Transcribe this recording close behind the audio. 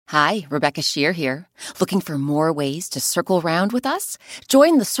Hi, Rebecca Shear here. Looking for more ways to circle round with us?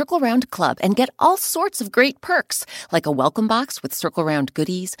 Join the Circle Round Club and get all sorts of great perks, like a welcome box with Circle Round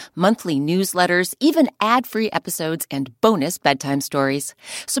goodies, monthly newsletters, even ad-free episodes, and bonus bedtime stories.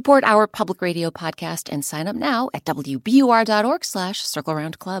 Support our public radio podcast and sign up now at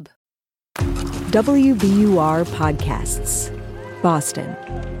wbur.org/circleroundclub. WBUR Podcasts, Boston.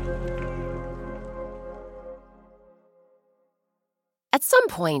 At some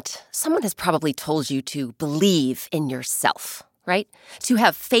point, someone has probably told you to believe in yourself, right? To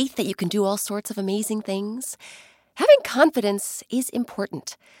have faith that you can do all sorts of amazing things. Having confidence is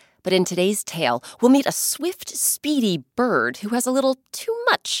important. But in today's tale, we'll meet a swift, speedy bird who has a little too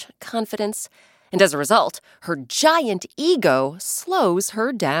much confidence. And as a result, her giant ego slows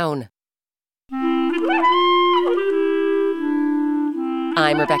her down.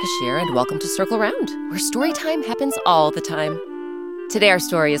 I'm Rebecca Shear, and welcome to Circle Round, where story time happens all the time. Today our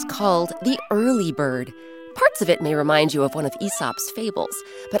story is called The Early Bird. Parts of it may remind you of one of Aesop's fables,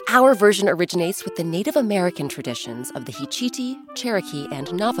 but our version originates with the Native American traditions of the Hichiti, Cherokee,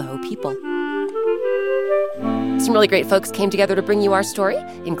 and Navajo people. Some really great folks came together to bring you our story,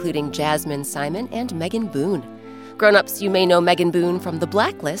 including Jazmyn Simon and Megan Boone. Grown-ups, you may know Megan Boone from The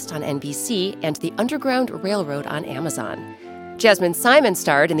Blacklist on NBC and The Underground Railroad on Amazon. Jazmyn Simon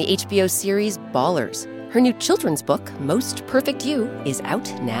starred in the HBO series Ballers. Her new children's book, Most Perfect You, is out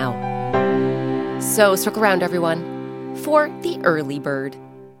now. So circle around, everyone, for The Early Bird.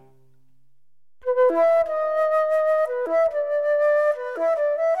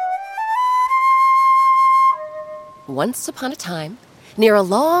 Once upon a time, near a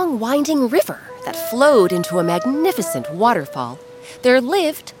long, winding river that flowed into a magnificent waterfall, there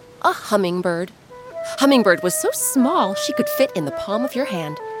lived a hummingbird. Hummingbird was so small she could fit in the palm of your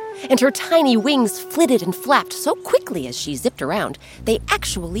hand, and her tiny wings flitted and flapped so quickly as she zipped around, they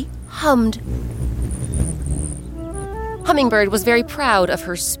actually hummed. Hummingbird was very proud of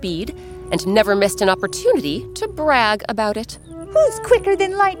her speed and never missed an opportunity to brag about it. Who's quicker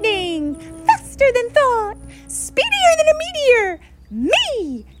than lightning, faster than thought, speedier than a meteor?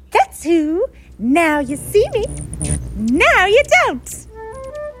 Me! That's who! Now you see me, now you don't!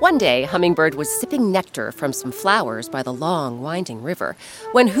 One day, Hummingbird was sipping nectar from some flowers by the long, winding river,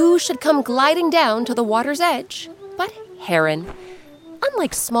 when who should come gliding down to the water's edge but Heron.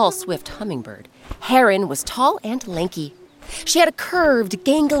 Unlike small, swift Hummingbird, Heron was tall and lanky. She had a curved,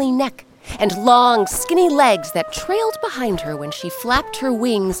 gangly neck and long, skinny legs that trailed behind her when she flapped her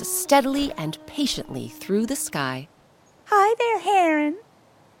wings steadily and patiently through the sky. Hi there, Heron.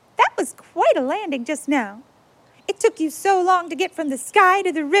 That was quite a landing just now. It took you so long to get from the sky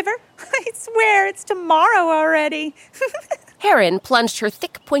to the river. I swear it's tomorrow already. Heron plunged her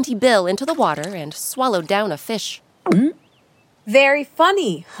thick, pointy bill into the water and swallowed down a fish. Very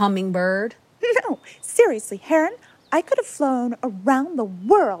funny, Hummingbird. No, seriously, Heron, I could have flown around the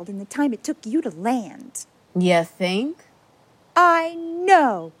world in the time it took you to land. You think? I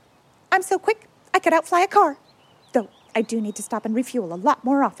know. I'm so quick, I could outfly a car. Though I do need to stop and refuel a lot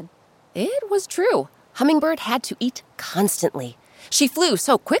more often. It was true. Hummingbird had to eat constantly. She flew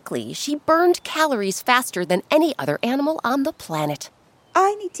so quickly, she burned calories faster than any other animal on the planet.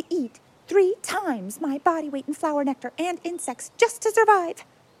 I need to eat 3 times my body weight in flower nectar and insects just to survive.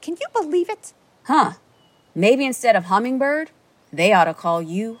 Can you believe it? Huh. Maybe instead of Hummingbird, they ought to call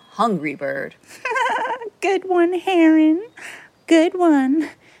you Hungry Bird. Good one, Heron. Good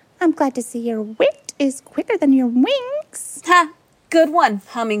one. I'm glad to see your wit is quicker than your wings. Ha! Good one,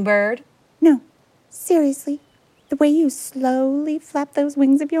 Hummingbird. No. Seriously, the way you slowly flap those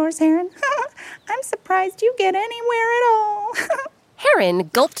wings of yours, Heron, I'm surprised you get anywhere at all. Heron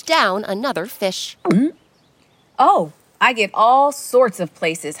gulped down another fish. Oh, I get all sorts of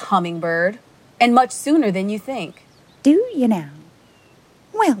places, Hummingbird, and much sooner than you think. Do you now?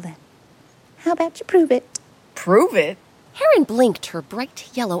 Well then, how about you prove it? Prove it? Heron blinked her bright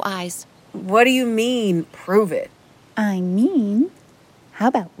yellow eyes. What do you mean, prove it? I mean, how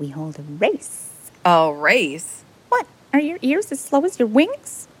about we hold a race? A race? What? Are your ears as slow as your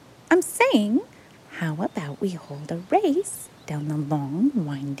wings? I'm saying, how about we hold a race down the long,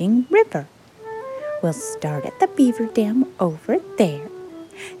 winding river? We'll start at the beaver dam over there.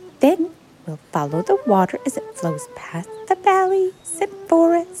 Then we'll follow the water as it flows past the valleys and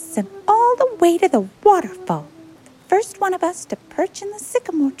forests and all the way to the waterfall. The first one of us to perch in the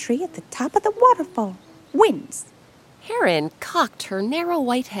sycamore tree at the top of the waterfall wins. Heron cocked her narrow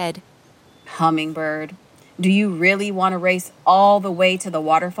white head. Hummingbird, do you really want to race all the way to the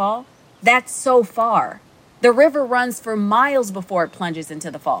waterfall? That's so far. The river runs for miles before it plunges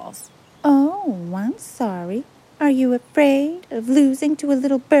into the falls. Oh, I'm sorry. Are you afraid of losing to a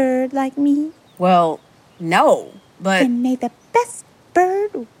little bird like me? Well, no, but... Then may the best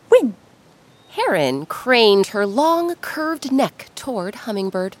bird win. Heron craned her long, curved neck toward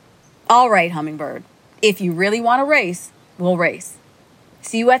Hummingbird. All right, Hummingbird. If you really want to race, we'll race.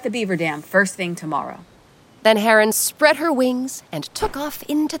 See you at the beaver dam first thing tomorrow. Then Heron spread her wings and took off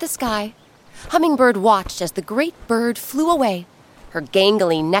into the sky. Hummingbird watched as the great bird flew away, her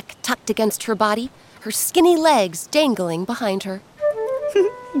gangly neck tucked against her body, her skinny legs dangling behind her.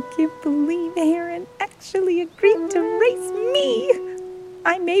 I can't believe Heron actually agreed to race me.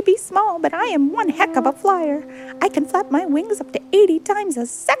 I may be small, but I am one heck of a flyer. I can flap my wings up to 80 times a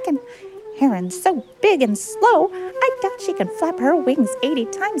second. Heron's so big and slow, I doubt she can flap her wings 80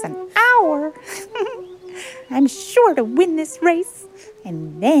 times an hour. I'm sure to win this race,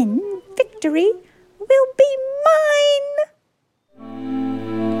 and then victory will be mine.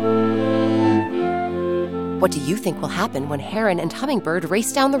 What do you think will happen when Heron and Hummingbird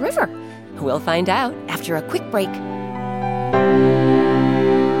race down the river? We'll find out after a quick break.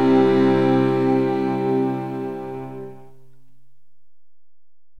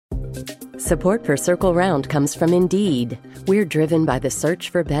 Support for Circle Round comes from Indeed. We're driven by the search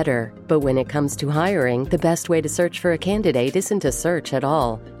for better, but when it comes to hiring, the best way to search for a candidate isn't to search at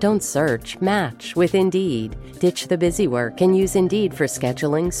all. Don't search, match with Indeed. Ditch the busy work and use Indeed for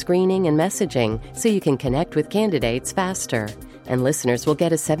scheduling, screening, and messaging so you can connect with candidates faster. And listeners will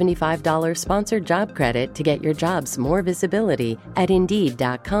get a $75 sponsored job credit to get your jobs more visibility at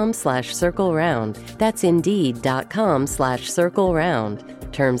Indeed.com/CircleRound. That's Indeed.com/CircleRound.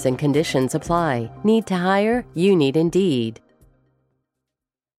 Terms and conditions apply. Need to hire? You need Indeed.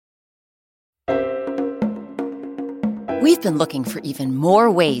 We've been looking for even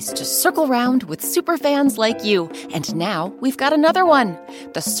more ways to circle round with superfans like you, and now we've got another one,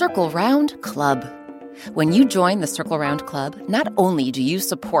 the Circle Round Club. When you join the Circle Round Club, not only do you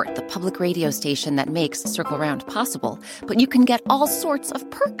support the public radio station that makes Circle Round possible, but you can get all sorts of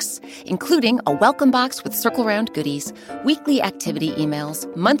perks, including a welcome box with Circle Round goodies, weekly activity emails,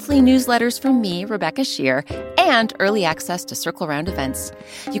 monthly newsletters from me, Rebecca Shear, and early access to Circle Round events.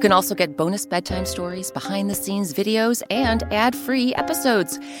 You can also get bonus bedtime stories, behind-the-scenes videos, and ad-free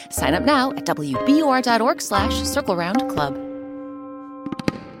episodes. Sign up now at wbur.org/CircleRoundClub.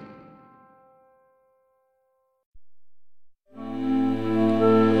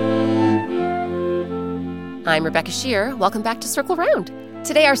 I'm Rebecca Shear. Welcome back to Circle Round.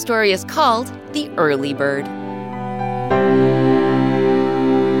 Today our story is called The Early Bird.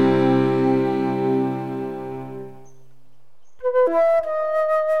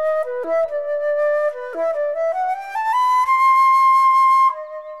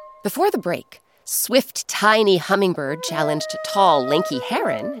 Before the break, swift, tiny Hummingbird challenged tall, lanky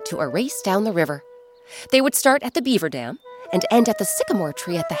Heron to a race down the river. They would start at the beaver dam and end at the sycamore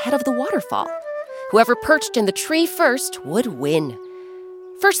tree at the head of the waterfall. Whoever perched in the tree first would win.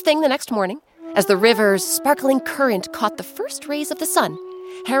 First thing the next morning, as the river's sparkling current caught the first rays of the sun,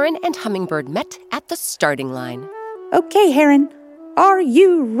 Heron and Hummingbird met at the starting line. Okay, Heron, are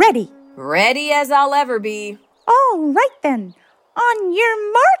you ready? Ready as I'll ever be. All right then. On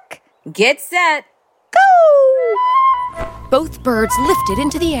your mark. Get set. Go! Both birds lifted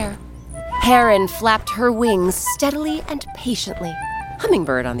into the air. Heron flapped her wings steadily and patiently.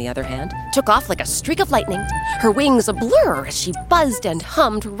 Hummingbird, on the other hand, took off like a streak of lightning, her wings a blur as she buzzed and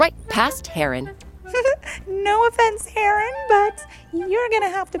hummed right past Heron. No offense, Heron, but you're going to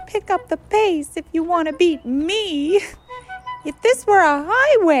have to pick up the pace if you want to beat me. If this were a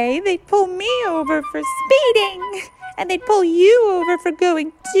highway, they'd pull me over for speeding, and they'd pull you over for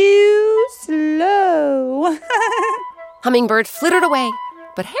going too slow. Hummingbird flittered away,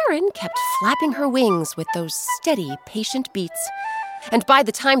 but Heron kept flapping her wings with those steady, patient beats. And by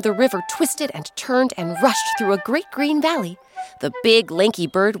the time the river twisted and turned and rushed through a great green valley, the big, lanky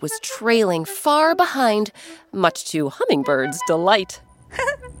bird was trailing far behind, much to Hummingbird's delight.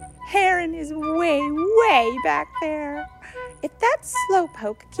 Heron is way, way back there. If that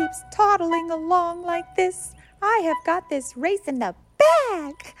slowpoke keeps toddling along like this, I have got this race in the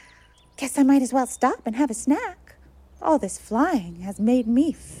bag. Guess I might as well stop and have a snack. All this flying has made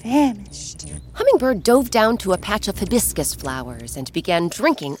me famished. Hummingbird dove down to a patch of hibiscus flowers and began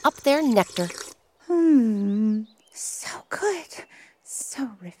drinking up their nectar. So good.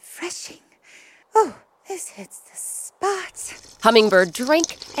 So refreshing. Oh, this hits the spot. Hummingbird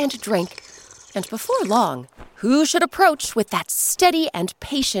drank and drank. And before long, who should approach with that steady and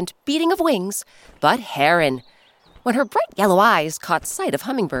patient beating of wings but Heron? When her bright yellow eyes caught sight of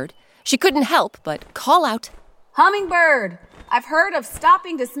Hummingbird, she couldn't help but call out, Hummingbird, I've heard of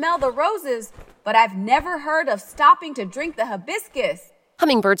stopping to smell the roses, but I've never heard of stopping to drink the hibiscus.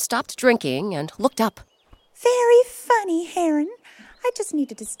 Hummingbird stopped drinking and looked up. Very funny, Heron. I just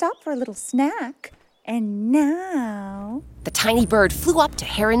needed to stop for a little snack. And now... The tiny bird flew up to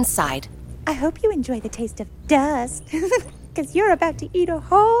Heron's side. I hope you enjoy the taste of dust, because you're about to eat a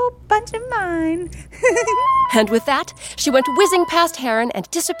whole bunch of mine. And with that, she went whizzing past Heron and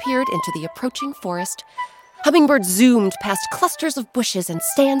disappeared into the approaching forest. Hummingbird zoomed past clusters of bushes and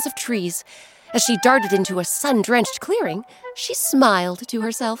stands of trees. As she darted into a sun-drenched clearing, she smiled to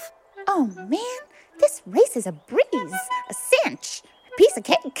herself. Oh, man, this race is a breeze, a cinch, a piece of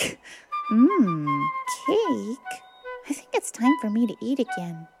cake. Cake? I think it's time for me to eat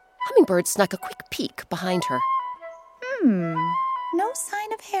again. Hummingbird snuck a quick peek behind her. No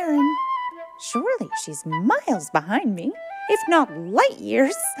sign of Heron. Surely she's miles behind me, if not light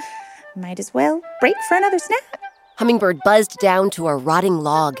years. Might as well break for another snack. Hummingbird buzzed down to a rotting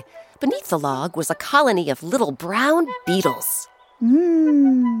log. Beneath the log was a colony of little brown beetles.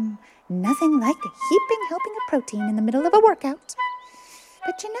 Nothing like a heaping helping of protein in the middle of a workout.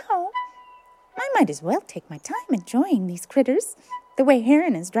 But you know, I might as well take my time enjoying these critters. The way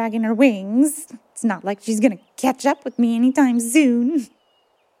Heron is dragging her wings, it's not like she's going to catch up with me anytime soon.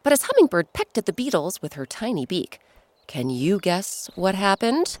 But as Hummingbird pecked at the beetles with her tiny beak, can you guess what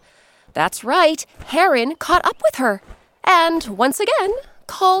happened? That's right, Heron caught up with her and, once again,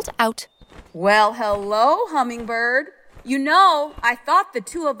 called out. Well, hello, Hummingbird. You know, I thought the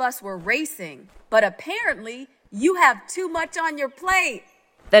two of us were racing, but apparently you have too much on your plate.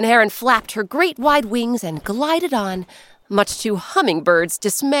 Then Heron flapped her great wide wings and glided on, much to Hummingbird's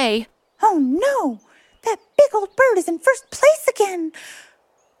dismay. Oh no, that big old bird is in first place again.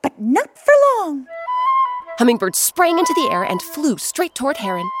 But not for long. Hummingbird sprang into the air and flew straight toward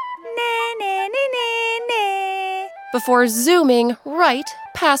Heron. Na-na-na-na-na. Before zooming right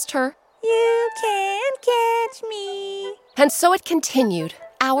past her. You can't catch me. And so it continued,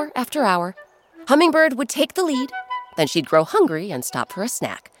 hour after hour. Hummingbird would take the lead, then she'd grow hungry and stop for a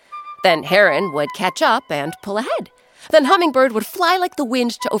snack. Then Heron would catch up and pull ahead. Then Hummingbird would fly like the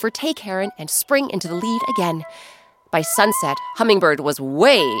wind to overtake Heron and spring into the lead again. By sunset, Hummingbird was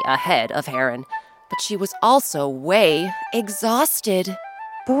way ahead of Heron, but she was also way exhausted.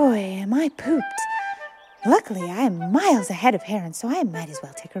 Boy, am I pooped. Luckily, I am miles ahead of Heron, so I might as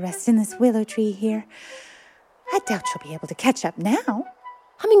well take a rest in this willow tree here. I doubt she'll be able to catch up now.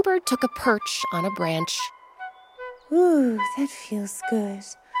 Hummingbird took a perch on a branch. Ooh, that feels good.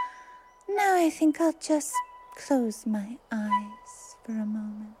 Now I think I'll just close my eyes for a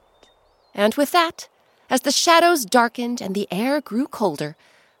moment. And with that, as the shadows darkened and the air grew colder,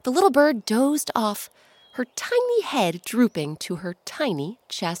 the little bird dozed off, her tiny head drooping to her tiny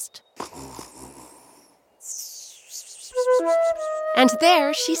chest. And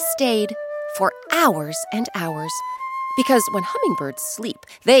there she stayed for hours and hours. Because when hummingbirds sleep,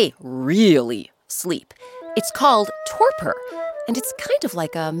 they really sleep. It's called torpor, and it's kind of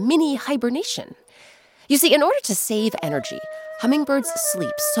like a mini hibernation. You see, in order to save energy, hummingbirds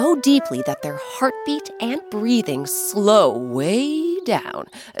sleep so deeply that their heartbeat and breathing slow way down.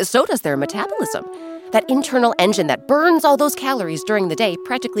 So does their metabolism. That internal engine that burns all those calories during the day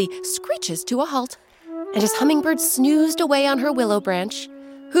practically screeches to a halt. And as Hummingbird snoozed away on her willow branch,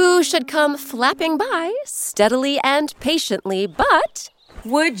 who should come flapping by, steadily and patiently, but...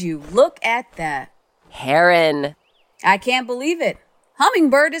 Would you look at that? Heron. I can't believe it.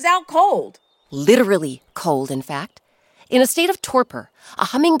 Hummingbird is out cold. Literally cold, in fact. In a state of torpor, a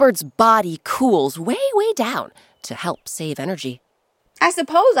hummingbird's body cools way, way down to help save energy. I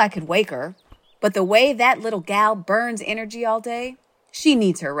suppose I could wake her, but the way that little gal burns energy all day, she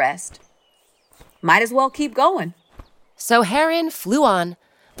needs her rest. Might as well keep going. So Heron flew on,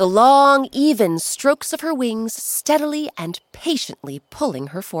 the long, even strokes of her wings steadily and patiently pulling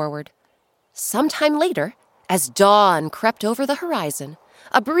her forward. Sometime later, as dawn crept over the horizon,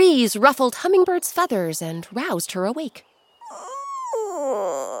 a breeze ruffled Hummingbird's feathers and roused her awake.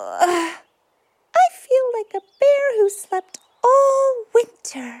 I feel like a bear who slept all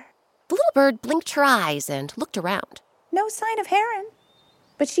winter. The little bird blinked her eyes and looked around. No sign of Heron.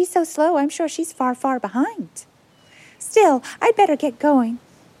 But she's so slow, I'm sure she's far, far behind. Still, I'd better get going.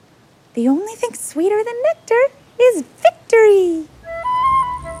 The only thing sweeter than nectar is victory.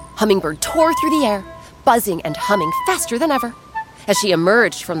 Hummingbird tore through the air, buzzing and humming faster than ever. As she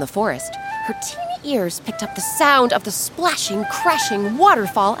emerged from the forest, her teeny ears picked up the sound of the splashing, crashing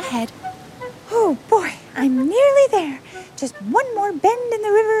waterfall ahead. Oh boy, I'm nearly there. Just one more bend in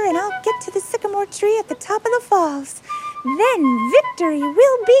the river and I'll get to the sycamore tree at the top of the falls. Then victory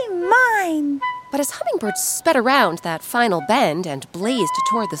will be mine. But as Hummingbird sped around that final bend and blazed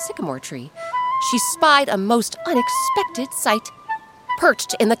toward the sycamore tree, she spied a most unexpected sight.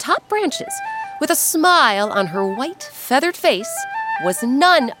 Perched in the top branches, with a smile on her white, feathered face, was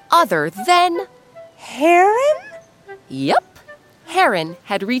none other than... Heron? Yep, Heron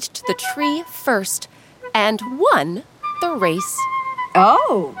had reached the tree first and won the race.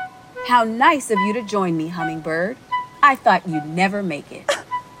 Oh, how nice of you to join me, Hummingbird. I thought you'd never make it.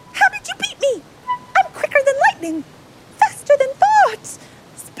 How did you beat me? I'm quicker than lightning, faster than thought,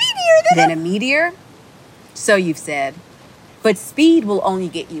 speedier than... Then a meteor? So you've said. But speed will only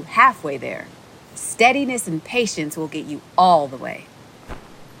get you halfway there. Steadiness and patience will get you all the way.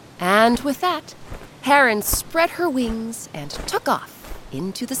 And with that, Heron spread her wings and took off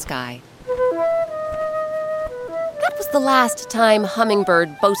into the sky. That was the last time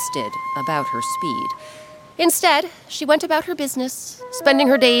Hummingbird boasted about her speed. Instead, she went about her business, spending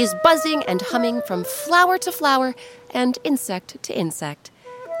her days buzzing and humming from flower to flower and insect to insect.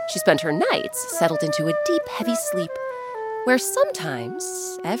 She spent her nights settled into a deep, heavy sleep, where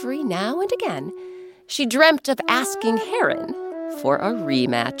sometimes, every now and again, she dreamt of asking Heron for a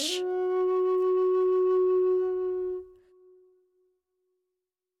rematch.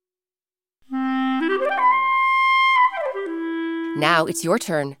 Now it's your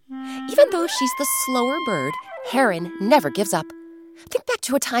turn. Even though she's the slower bird, Heron never gives up. Think back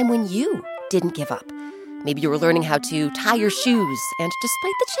to a time when you didn't give up. Maybe you were learning how to tie your shoes, and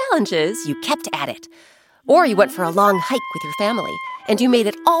despite the challenges, you kept at it. Or you went for a long hike with your family, and you made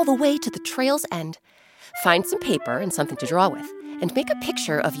it all the way to the trail's end. Find some paper and something to draw with, and make a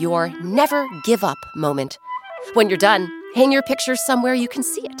picture of your never give up moment. When you're done, hang your picture somewhere you can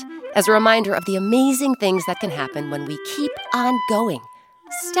see it, as a reminder of the amazing things that can happen when we keep on going,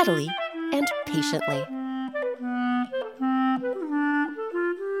 steadily and patiently.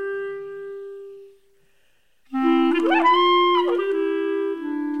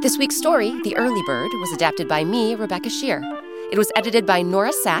 This week's story, The Early Bird, was adapted by me, Rebecca Shear. It was edited by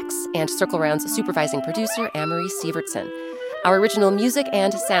Nora Sachs and Circle Round's supervising producer, Amory Sievertson. Our original music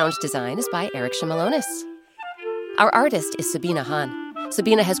and sound design is by Eric Shimalonis. Our artist is Sabina Hahn.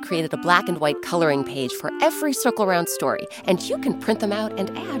 Sabina has created a black and white coloring page for every Circle Round story, and you can print them out and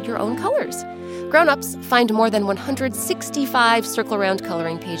add your own colors. Grown-ups, find more than 165 Circle Round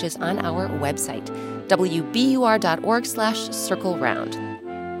coloring pages on our website, wbur.org/circleround.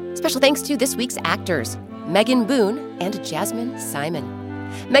 Special thanks to this week's actors, Megan Boone and Jazmyn Simon.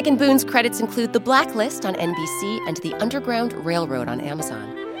 Megan Boone's credits include The Blacklist on NBC and The Underground Railroad on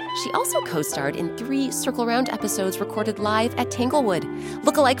Amazon. She also co-starred in 3 Circle Round episodes recorded live at Tanglewood,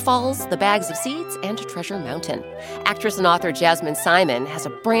 Lookalike Falls, The Bags of Seeds, and Treasure Mountain. Actress and author Jazmyn Simon has a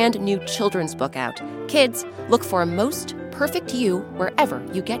brand new children's book out. Kids, look for Most Perfect You wherever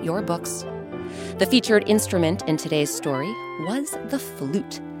you get your books. The featured instrument in today's story was the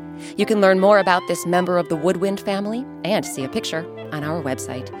flute. You can learn more about this member of the woodwind family and see a picture on our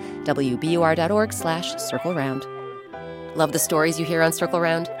website, wbur.org/circleround. Love the stories you hear on Circle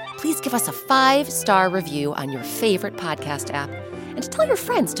Round? Please give us a 5-star review on your favorite podcast app and tell your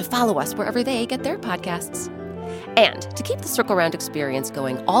friends to follow us wherever they get their podcasts. And to keep the Circle Round experience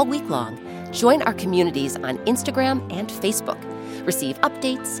going all week long, join our communities on Instagram and Facebook. Receive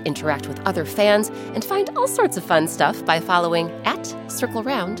updates, interact with other fans, and find all sorts of fun stuff by following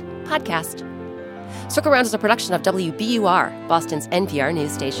 @CircleRound Podcast. Circle Round is a production of WBUR, Boston's NPR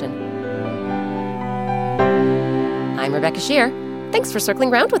news station. I'm Rebecca Shear. Thanks for circling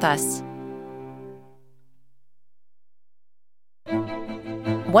round with us.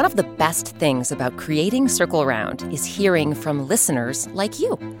 One of the best things about creating Circle Round is hearing from listeners like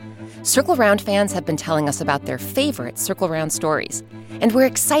you. Circle Round fans have been telling us about their favorite Circle Round stories, and we're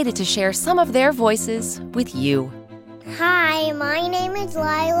excited to share some of their voices with you. Hi, my name is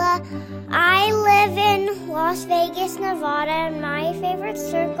Lila. I live in Las Vegas, Nevada, and my favorite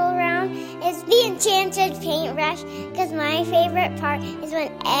Circle Round is the Enchanted Paintbrush, because my favorite part is when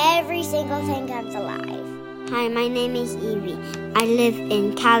every single thing comes alive. Hi, my name is Evie. I live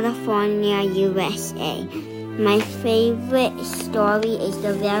in California, USA. My favorite story is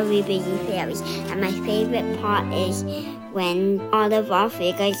The Very Busy Fairies, and my favorite part is when Oliver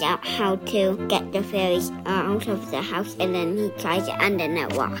figures out how to get the fairies out of the house, and then he tries it and then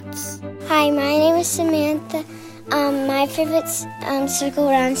it works. Hi, my name is Samantha. My favorite Circle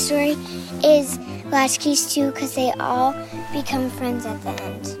Round story is Latchkeys 2, because they all become friends at the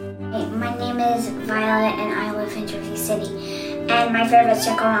end. Hey, my name is Violet, and I live in Jersey City. And my favorite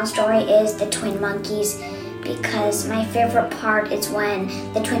Circle Round story is The Twin Monkeys, because my favorite part is when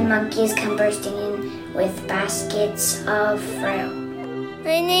the twin monkeys come bursting in with baskets of fruit.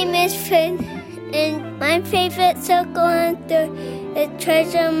 My name is Finn, and my favorite Circle Round story is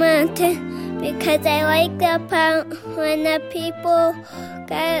Treasure Mountain, because I like the part when the people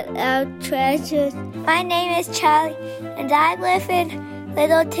get our treasures. My name is Charlie, and I live in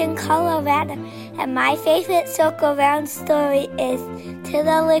Littleton, Colorado. And my favorite Circle Round story is Till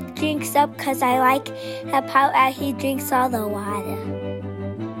the Lick Drinks Up, because I like the part where he drinks all the water.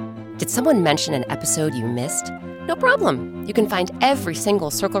 Did someone mention an episode you missed? No problem. You can find every single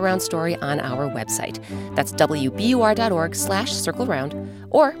Circle Round story on our website. That's wbur.org/circleround,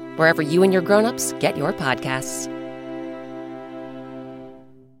 or wherever you and your grown-ups get your podcasts.